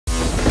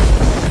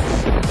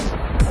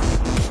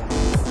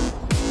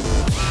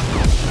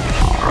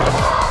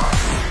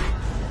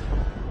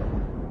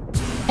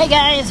Hey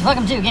guys,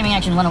 welcome to Gaming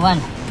Action 101.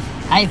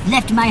 I've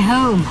left my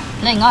home,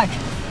 playing Ark,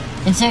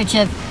 in search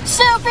of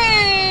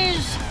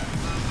selfies!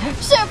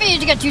 Selfies!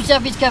 You got 2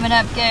 selfies coming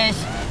up,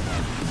 guys.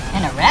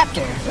 And a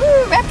raptor.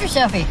 Ooh, raptor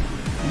selfie.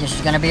 This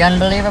is gonna be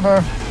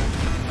unbelievable.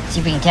 Let's see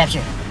if we can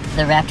capture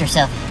the raptor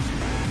selfie.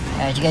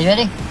 Alright, you guys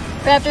ready?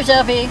 Raptor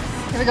selfie.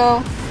 Here we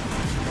go.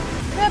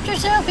 Raptor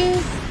selfie.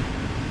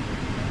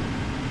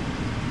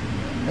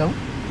 Oh.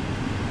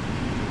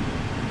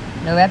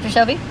 No raptor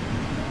selfie?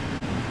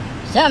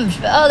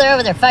 Oh, they're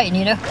over there fighting,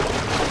 you know.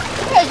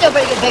 That's still a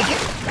pretty good picture.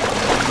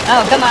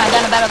 Oh, come on,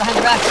 down the battle behind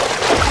the rocks.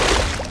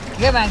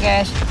 Come on,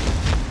 guys.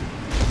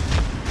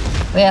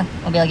 Well,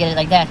 won't be able to get it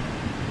like that.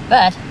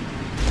 But,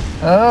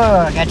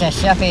 oh, I got a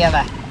selfie of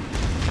a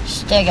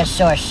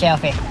stegosaurus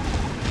selfie.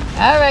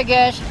 Alright,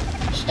 guys.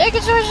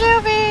 Stegosaurus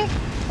selfie.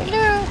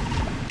 Hello.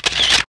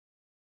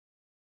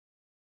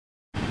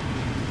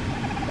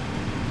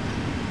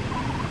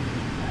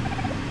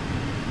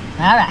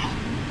 Alright.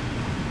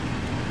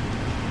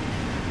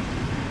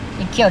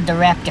 He killed the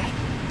raptor.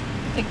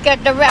 He killed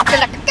the raptor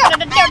like a cat in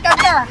the door.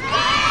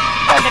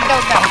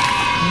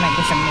 Might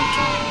get some meat.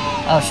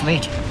 Oh,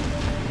 sweet.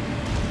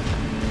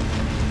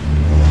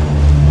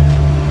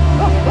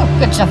 Oh,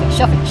 good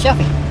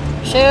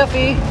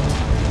selfie.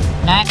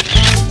 Nice.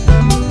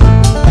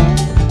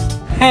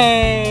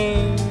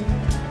 Hey.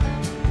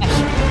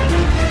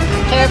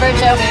 Terrorbird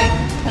selfie.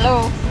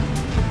 Hello.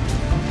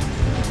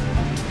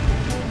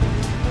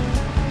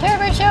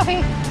 Terrorbird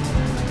selfie.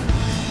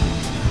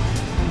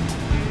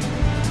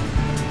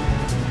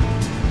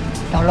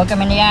 Don't look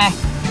him in the eye.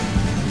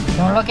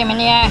 Don't look him in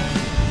the eye.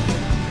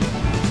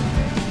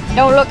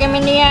 Don't look him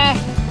in the eye.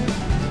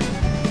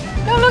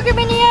 Don't look him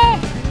in the eye.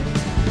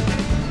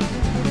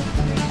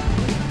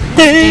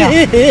 Still.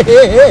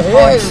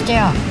 Hold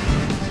still.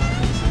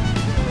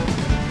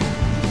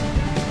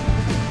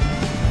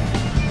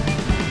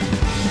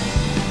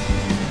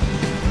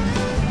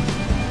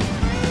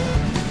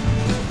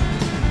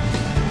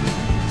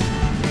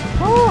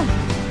 Woo.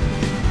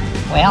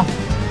 Well.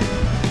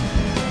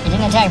 He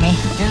didn't attack me.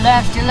 Still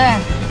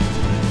alive.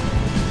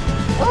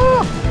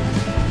 Oh!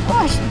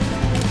 Gosh!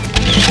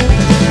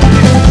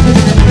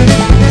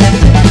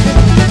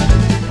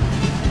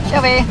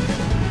 Selfie!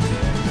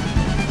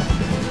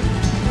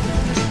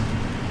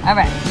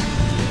 Alright.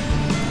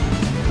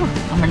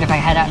 I wonder if I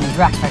can hide out in these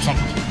rocks for a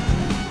second.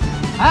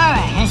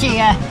 Alright, and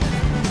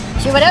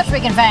see what else we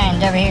can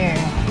find over here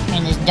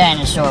in this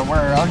dinosaur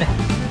world.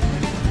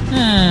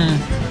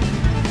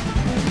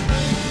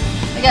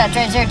 We got a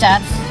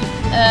Triceratops.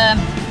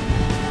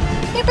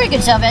 Yeah, pretty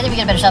good selfie. I think we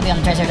get a better selfie on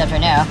the Triceratops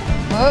right now.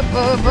 Whoop.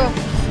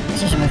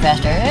 Let's just move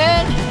faster.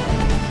 And...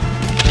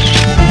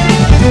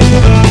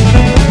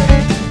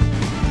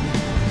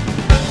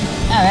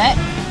 Alright.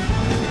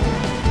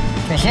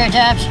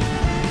 Triceratops.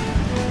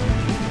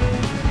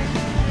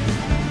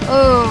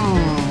 Ooh.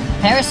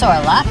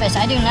 Parasaurolophus.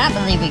 I do not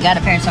believe we got a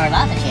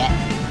Parasaurolophus yet.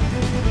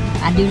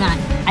 I do not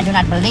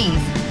believe.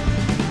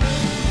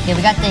 Okay,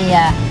 we got the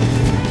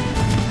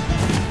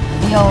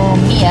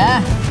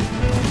Mia.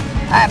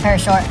 Alright,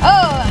 Parasaur.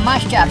 Oh, and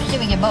Mosh Chops. Let's see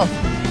if we can get both.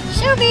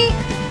 Selfie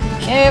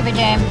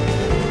time.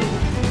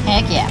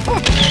 Heck yeah.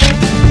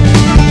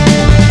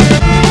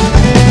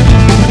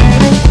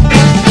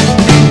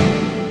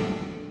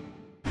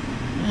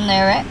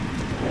 Alright.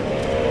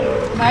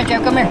 Mosh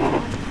Chop, come here.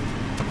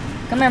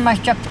 Come here,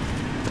 Mosh Chop.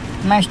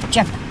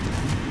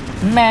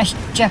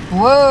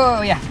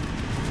 Whoa, yeah.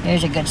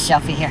 There's a good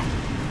selfie here.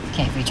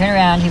 Okay, if we turn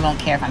around, he won't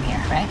care if I'm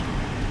here, right?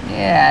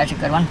 Yeah, that's a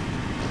good one.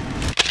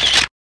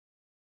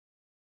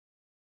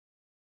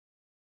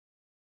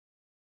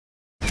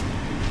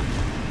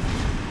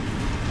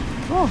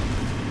 Ooh.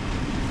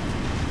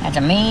 That's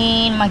a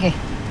mean monkey.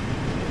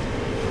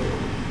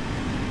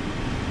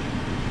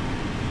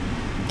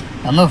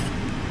 Don't move.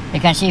 We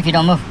can't see if you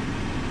don't move.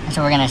 That's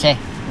what we're gonna say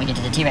when we get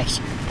to the T-Rex.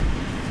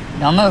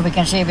 Don't move, we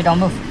can't see if you don't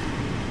move.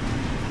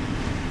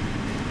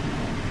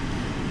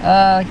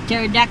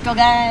 Pterodactyl,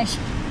 guys.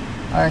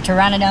 Or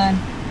Pteranodon.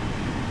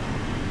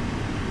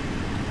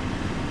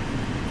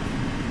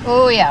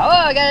 Oh yeah,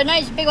 oh, I got a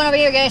nice big one over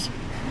here, guys.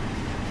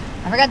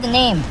 I forgot the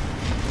name.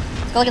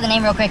 Let's go look at the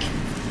name real quick.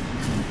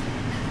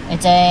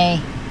 It's a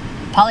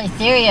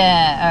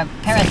Polytheria, or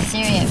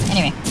Paratheria.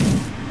 Anyway,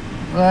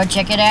 we'll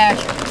check it out.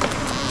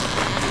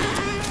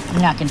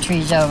 I'm knocking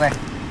trees over.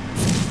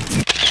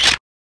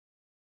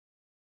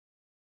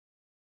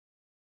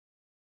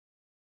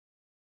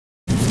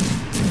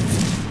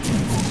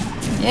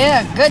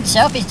 Yeah, good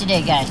selfies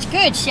today, guys.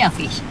 Good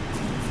selfies.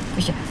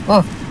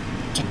 Whoa,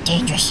 it's a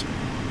dangerous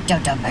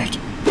dodo bird.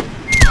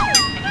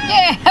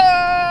 Yeah,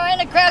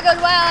 and the crowd goes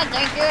wild.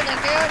 Thank you.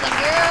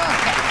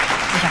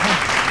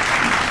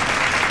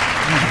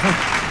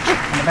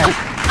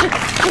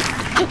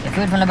 Get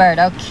food from the bird,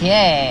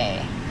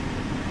 okay.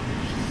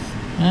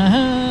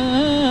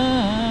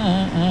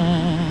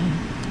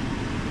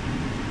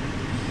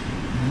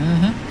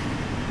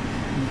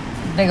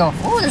 Big ol',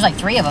 ooh, there's like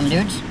 3 of them,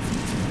 dudes.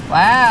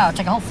 Wow, it's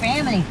like a whole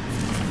family.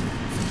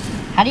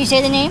 How do you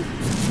say the name?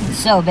 It's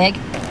so big.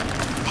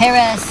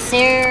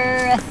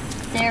 Parasaurolophus.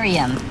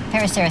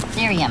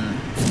 Paraceratherium.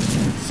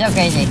 So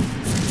crazy.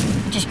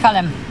 Just call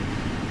him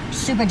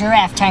Super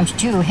Giraffe times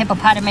 2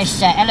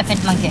 Hippopotamus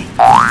Elephant Monkey.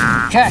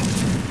 Sure.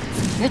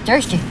 You're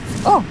thirsty.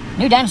 Oh,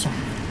 new dinosaur.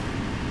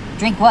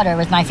 Drink water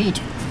with my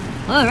feet.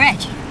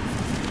 Alright.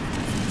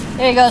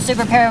 There you go,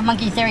 Super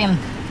Paramonkeytherium.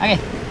 Okay.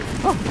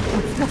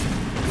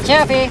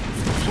 Selfie!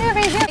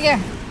 Here.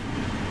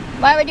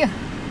 Why'd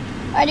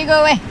you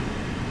go away?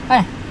 Hold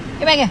on.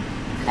 Get back here.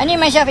 I need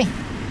my selfie.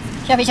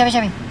 Selfie.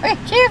 Okay,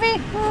 selfie.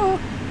 Ooh.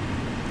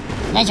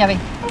 Nice selfie.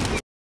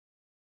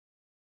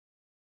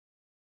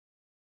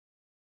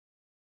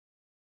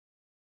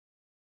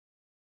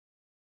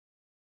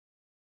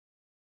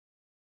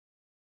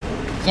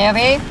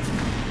 Selfie.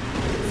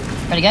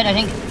 Pretty good, I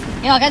think.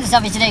 You know, all kinds of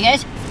selfies today,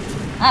 guys.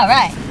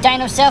 Alright,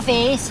 Dino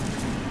Selfies.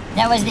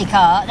 That was the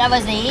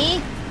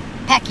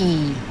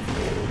Packy.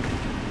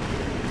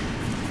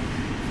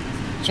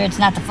 Sure, it's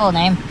not the full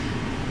name.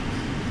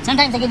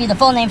 Sometimes they give you the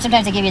full name,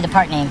 sometimes they give you the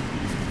part name.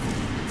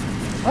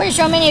 Or you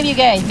show many of you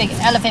guys, big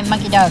elephant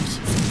monkey dogs.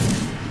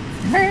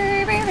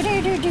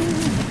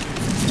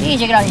 Jeez,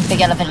 look at all these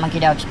big elephant monkey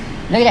dogs.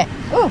 Look at that.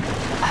 Ooh.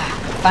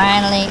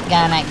 Finally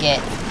gonna get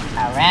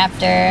a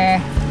raptor.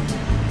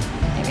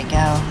 There we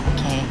go.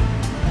 Okay.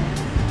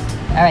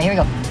 Alright, here we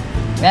go.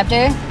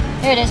 Raptor.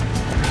 Here it is.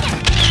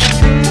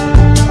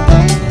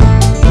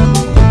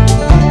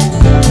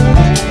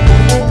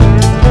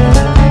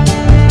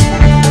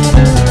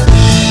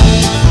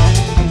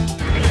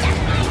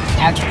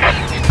 Ouch.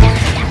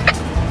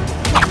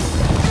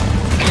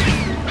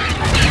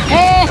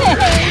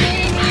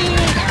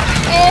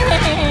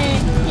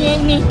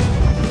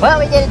 Well,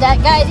 we did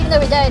that, guys. Even though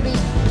we died, we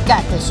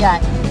got the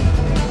shot.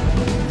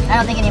 I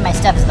don't think any of my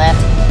stuff is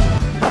left.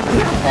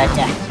 But,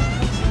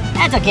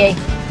 that's okay.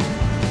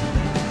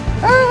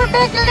 Oh, we're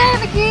back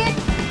alive again.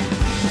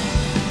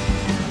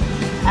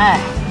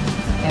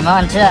 I'm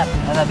on top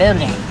of a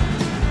building.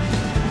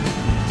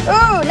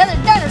 Oh, another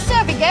dino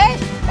selfie,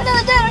 guys.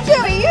 Another dino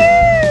selfie.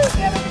 Yoo!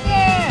 Coming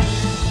down.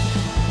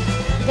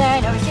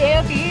 Dino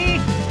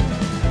selfie.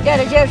 Got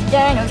ourselves a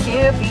dino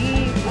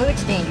selfie. Oh,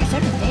 it's dangerous.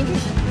 Something's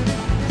dangerous.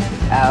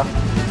 Oh.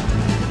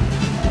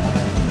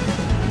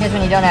 I guess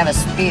when you don't have a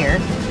spear,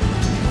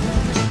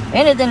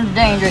 anything's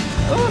dangerous.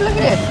 Oh, look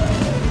at this.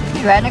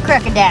 He's riding a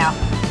crocodile.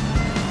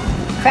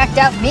 Cracked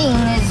out bean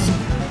is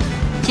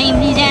team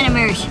these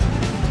animals.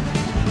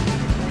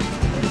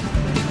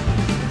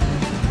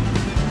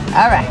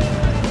 Alright.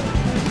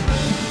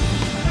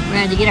 We're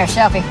ready to get our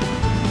selfie.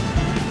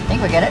 I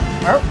think we get it.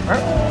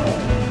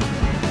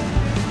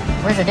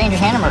 Where's the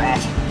dangerous animal at?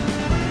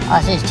 Oh,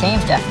 I see his tame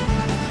stuff.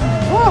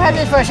 Ooh, how's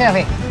this for a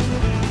selfie?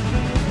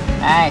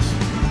 Nice.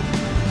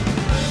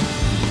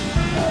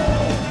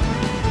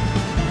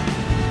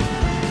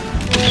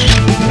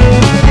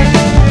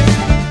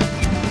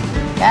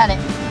 Got it.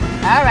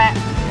 Alright.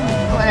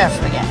 What else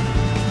we got?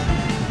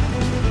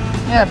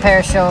 We got a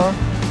parasol.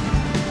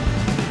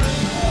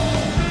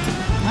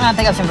 I'm gonna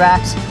pick up some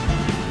rocks.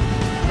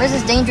 Where's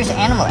this dangerous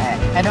animal at?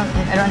 I don't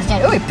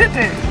understand. Oh,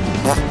 poo-poo!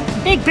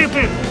 Big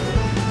poo-poo!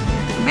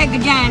 Mega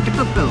giant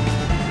poo-poo.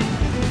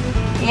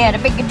 Yeah, the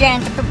big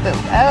giant poo-poo.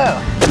 Oh.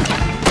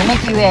 To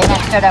make you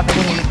not start off with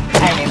any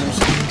items.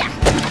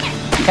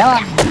 Come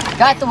on.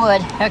 Got the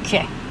wood.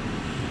 Okay.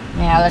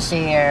 Now, let's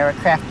see here.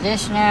 We'll craft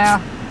this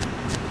now.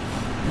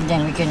 And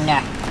then we can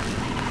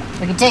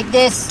take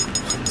this.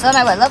 So I'm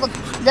at what,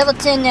 level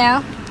 10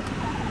 now.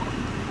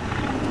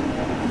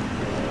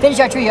 Finish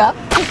our tree up.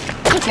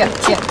 Check.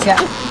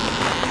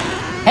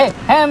 Hey,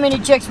 how many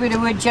checks with the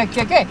wood? Check.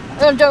 Hey,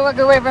 don't walk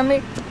away from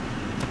me.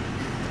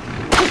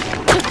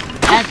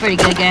 That's pretty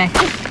good, guy.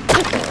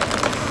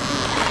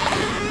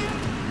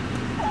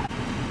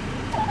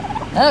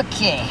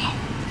 Okay.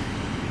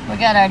 We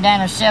got our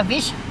dino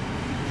selfies.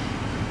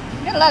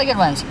 We got a lot of good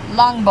ones.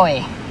 Long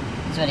boy.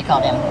 That's what he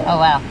called him. Oh,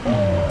 wow.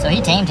 So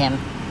he tamed him.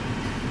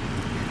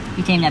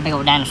 He tamed that big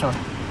old dinosaur.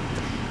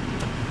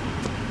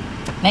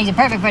 Makes it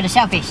perfect for the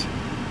selfies.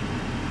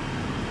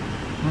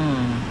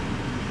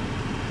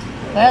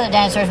 What other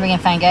dinosaurs we can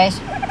find, guys?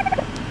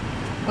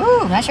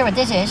 Ooh, not sure what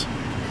this is.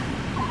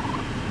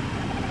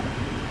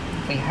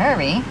 If we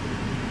hurry.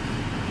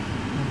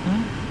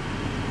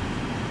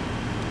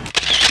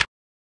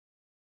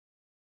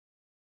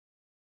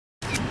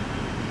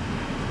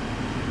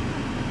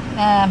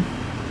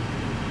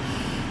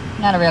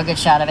 Not a real good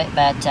shot of it,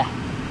 but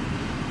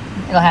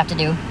it'll have to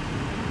do.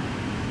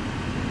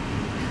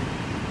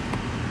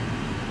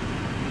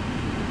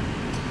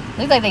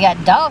 Looks like they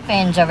got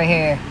dolphins over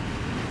here.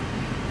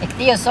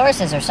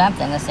 Ichthyosaurus or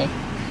something. Let's see.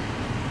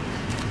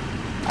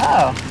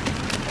 Oh.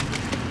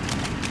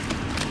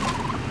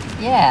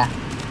 Yeah.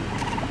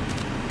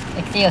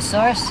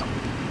 Ichthyosaurus.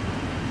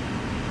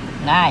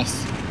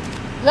 Nice.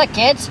 Look,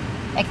 kids.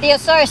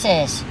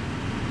 Ichthyosaurus.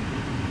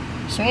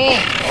 Sweet.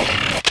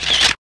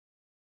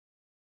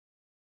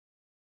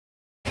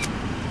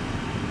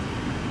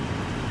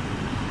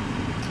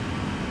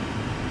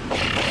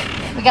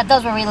 We got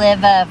those where we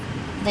live.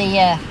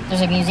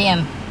 There's a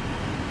museum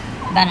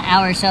about an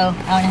hour or so,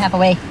 hour and a half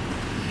away.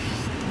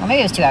 Or maybe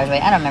it was 2 hours away.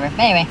 I don't remember.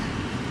 But anyway,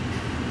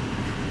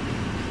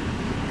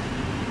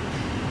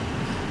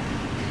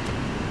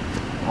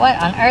 What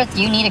on earth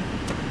do you need a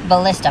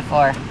ballista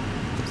for?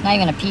 It's not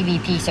even a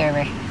PvP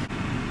server.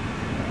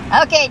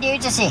 Okay,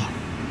 dudes, let's see.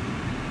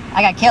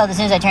 I got killed as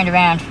soon as I turned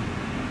around.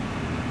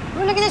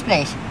 Ooh, look at this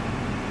place.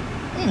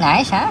 This is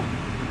nice, huh?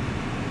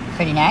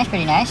 Pretty nice,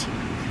 pretty nice.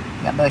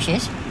 We got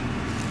bushes.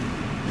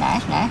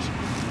 Nice, nice.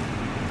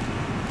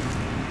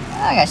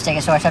 Oh, I got a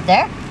stegosaurus up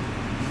there.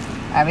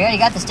 Alright, we already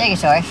got the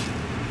stegosaurus.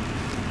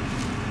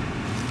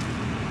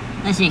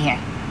 Let's see here.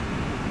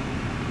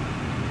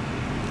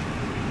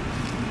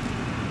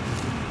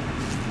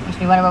 Makes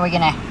me wonder what we're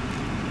gonna...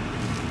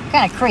 What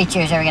kind of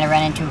creatures are we gonna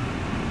run into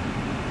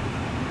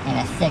in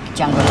a thick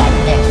jungle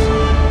like this?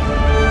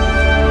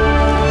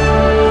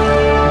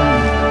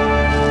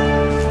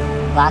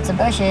 Lots of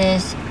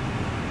bushes.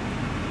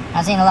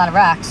 Not seeing a lot of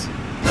rocks.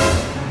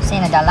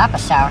 Seeing a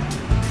Dilophosaur.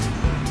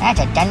 That's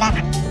a Dilop.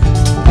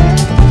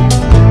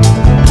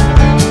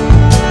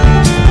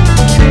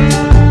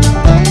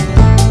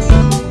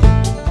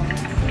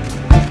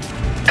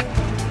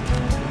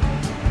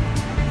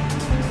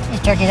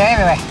 These turkeys are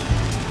everywhere.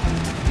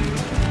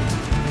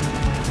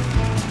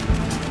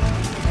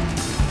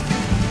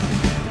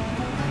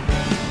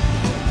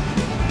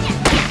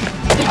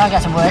 Oh, I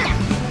got some wood.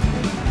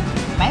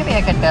 Maybe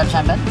I could build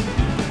something.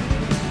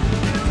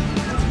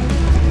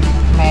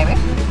 Maybe.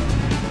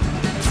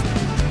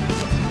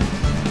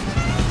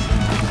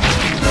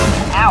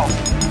 Ow.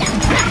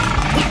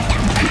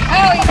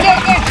 Oh, you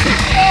killed me!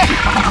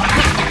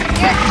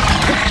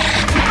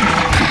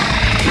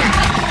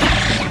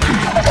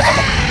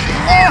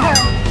 No!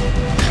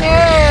 No!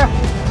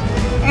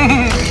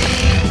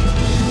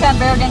 Can't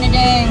build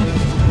anything.